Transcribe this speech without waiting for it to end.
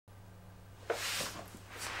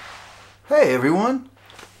Hey everyone,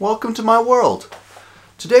 welcome to my world.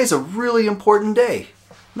 Today's a really important day.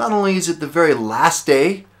 Not only is it the very last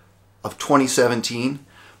day of 2017,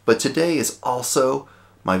 but today is also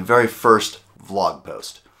my very first vlog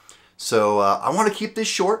post. So I want to keep this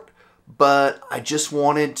short, but I just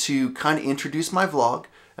wanted to kind of introduce my vlog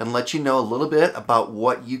and let you know a little bit about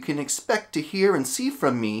what you can expect to hear and see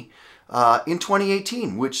from me in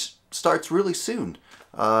 2018, which starts really soon.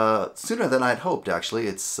 Sooner than I'd hoped, actually.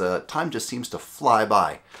 It's time just seems to fly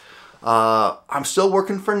by. I'm still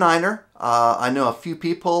working for Niner. I know a few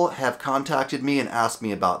people have contacted me and asked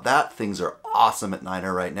me about that. Things are awesome at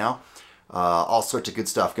Niner right now. All sorts of good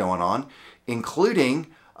stuff going on, including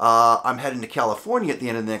I'm heading to California at the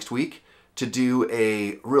end of the next week to do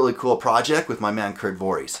a really cool project with my man Kurt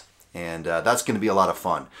Voorhees. And that's going to be a lot of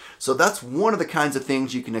fun. So that's one of the kinds of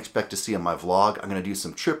things you can expect to see on my vlog. I'm going to do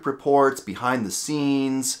some trip reports, behind the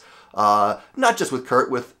scenes, not just with Kurt,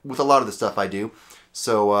 with a lot of the stuff I do.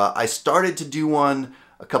 So I started to do one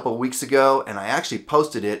a couple of weeks ago, and I actually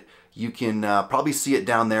posted it. You can probably see it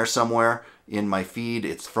down there somewhere in my feed.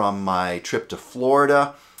 It's from my trip to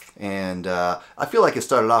Florida, and I feel like it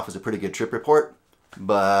started off as a pretty good trip report,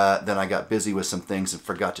 but then I got busy with some things and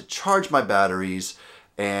forgot to charge my batteries,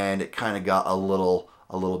 and it kind of got a little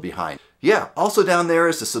behind. Yeah, also down there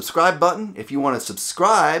is the subscribe button. If you want to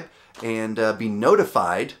subscribe and be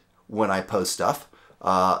notified when I post stuff,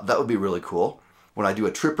 that would be really cool. When I do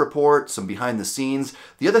a trip report, some behind the scenes.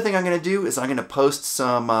 The other thing I'm going to do is I'm going to post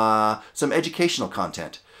some educational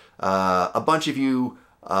content. A bunch of you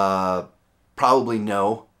probably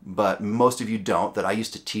know, but most of you don't, that I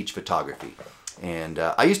used to teach photography. And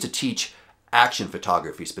I used to teach action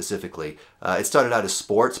photography specifically. It started out as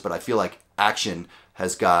sports, but I feel like action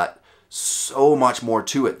has got so much more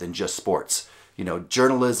to it than just sports. You know,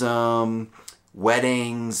 journalism,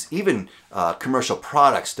 weddings, even commercial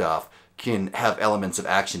product stuff can have elements of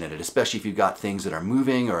action in it, especially if you've got things that are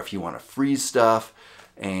moving or if you want to freeze stuff.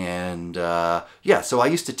 And yeah, so I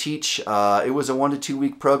used to teach, it was a 1 to 2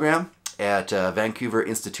 week program at Vancouver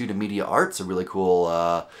Institute of Media Arts, a really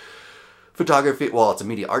cool photography, well, it's a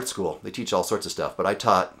media art school. They teach all sorts of stuff, but I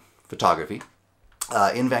taught photography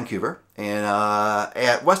in Vancouver and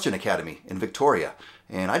at Western Academy in Victoria.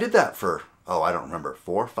 And I did that for, I don't remember,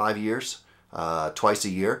 4 or 5 years, twice a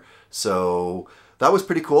year. So that was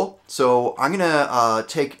pretty cool. So I'm gonna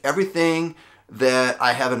take everything that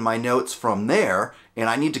I have in my notes from there, and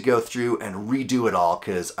I need to go through and redo it all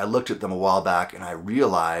because I looked at them a while back and I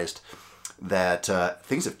realized that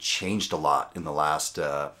things have changed a lot in the last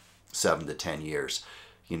 7 to 10 years.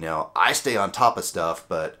 You know, I stay on top of stuff,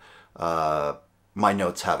 but my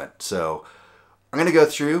notes haven't. So I'm going to go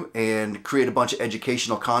through and create a bunch of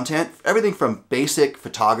educational content, everything from basic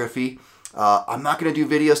photography. I'm not going to do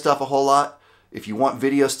video stuff a whole lot. If you want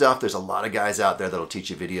video stuff, there's a lot of guys out there that'll teach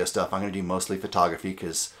you video stuff. I'm going to do mostly photography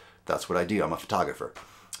because that's what I do. I'm a photographer.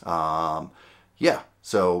 Yeah,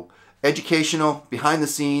 so educational, behind the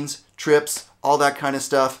scenes, trips, all that kind of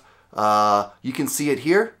stuff. You can see it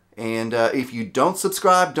here. And if you don't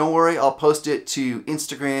subscribe, don't worry. I'll post it to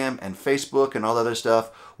Instagram and Facebook and all that other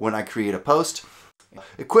stuff when I create a post.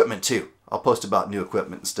 Equipment too. I'll post about new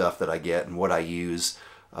equipment and stuff that I get and what I use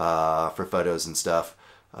for photos and stuff.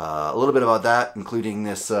 A little bit about that, including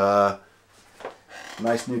this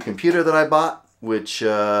nice new computer that I bought, which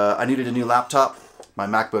I needed a new laptop. My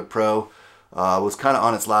MacBook Pro was kind of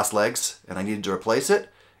on its last legs, and I needed to replace it,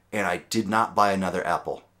 and I did not buy another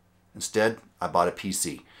Apple. Instead, I bought a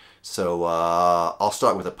PC. So I'll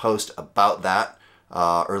start with a post about that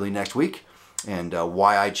early next week and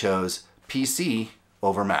why I chose PC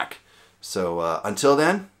over Mac. So until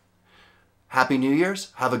then, Happy New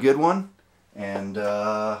Year's, have a good one, and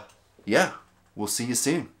yeah, we'll see you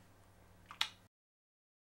soon.